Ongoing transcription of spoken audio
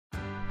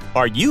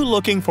Are you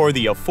looking for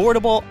the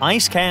affordable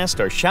Icecast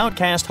or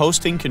SHOUTcast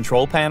hosting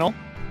control panel,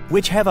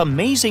 which have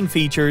amazing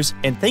features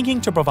and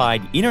thinking to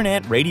provide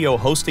internet radio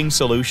hosting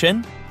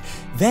solution?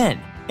 Then,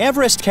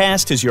 Everest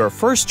is your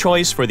first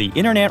choice for the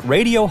internet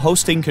radio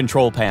hosting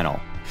control panel.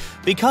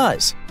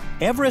 Because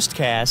Everest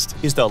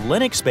is the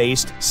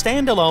Linux-based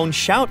standalone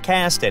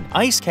SHOUTcast and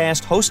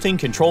Icecast hosting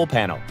control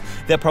panel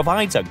that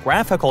provides a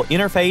graphical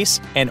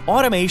interface and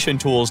automation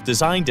tools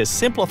designed to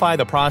simplify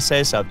the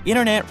process of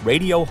internet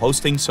radio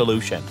hosting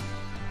solution.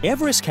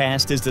 Everest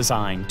is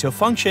designed to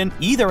function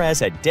either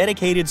as a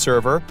dedicated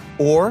server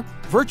or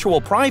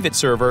virtual private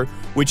server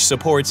which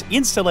supports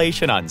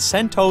installation on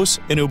Centos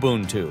and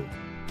Ubuntu.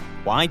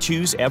 Why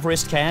choose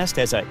Everest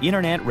as an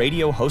internet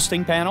radio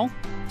hosting panel?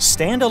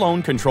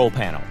 Standalone control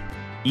panel,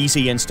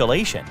 easy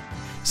installation,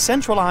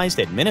 centralized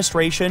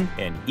administration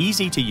and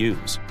easy to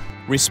use,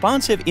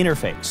 responsive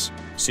interface,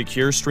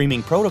 secure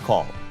streaming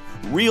protocol,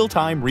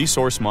 real-time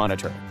resource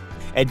monitor,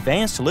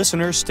 advanced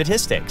listener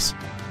statistics,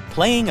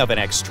 playing of an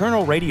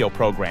external radio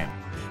program,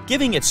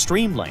 giving it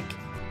stream link,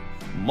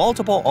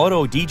 multiple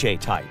auto DJ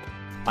type,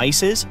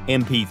 ICES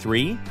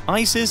MP3,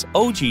 ICES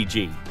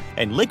OGG,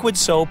 and Liquid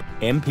Soap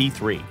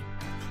MP3,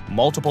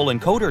 multiple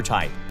encoder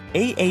type,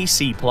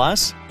 AAC+,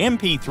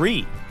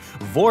 MP3,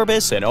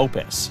 Vorbis and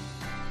Opus,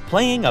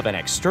 playing of an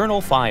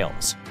external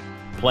files,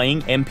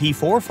 playing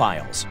MP4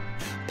 files,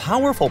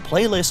 powerful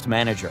playlist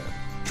manager,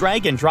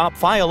 drag and drop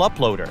file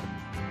uploader,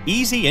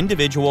 easy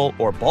individual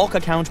or bulk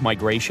account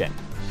migration,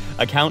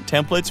 account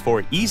templates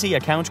for easy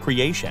account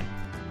creation,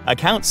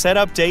 account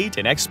setup date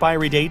and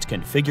expiry date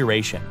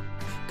configuration,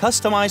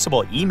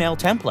 customizable email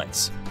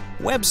templates,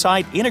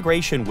 website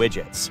integration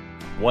widgets,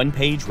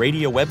 one-page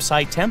radio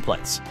website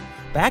templates,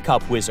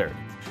 backup wizard,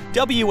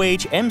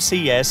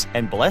 WHMCS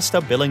and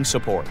Blesta billing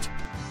support,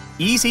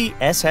 easy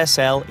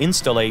SSL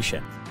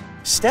installation,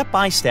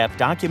 step-by-step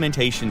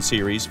documentation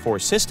series for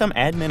system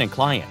admin and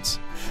clients,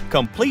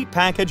 complete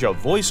package of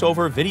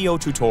voiceover video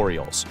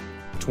tutorials,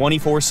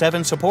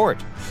 24/7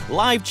 support,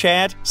 live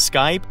chat,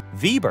 Skype,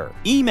 Viber,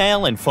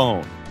 email, and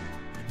phone.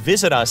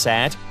 Visit us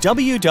at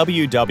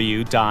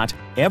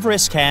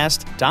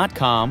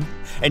www.everestcast.com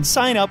and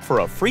sign up for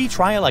a free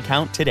trial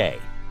account today.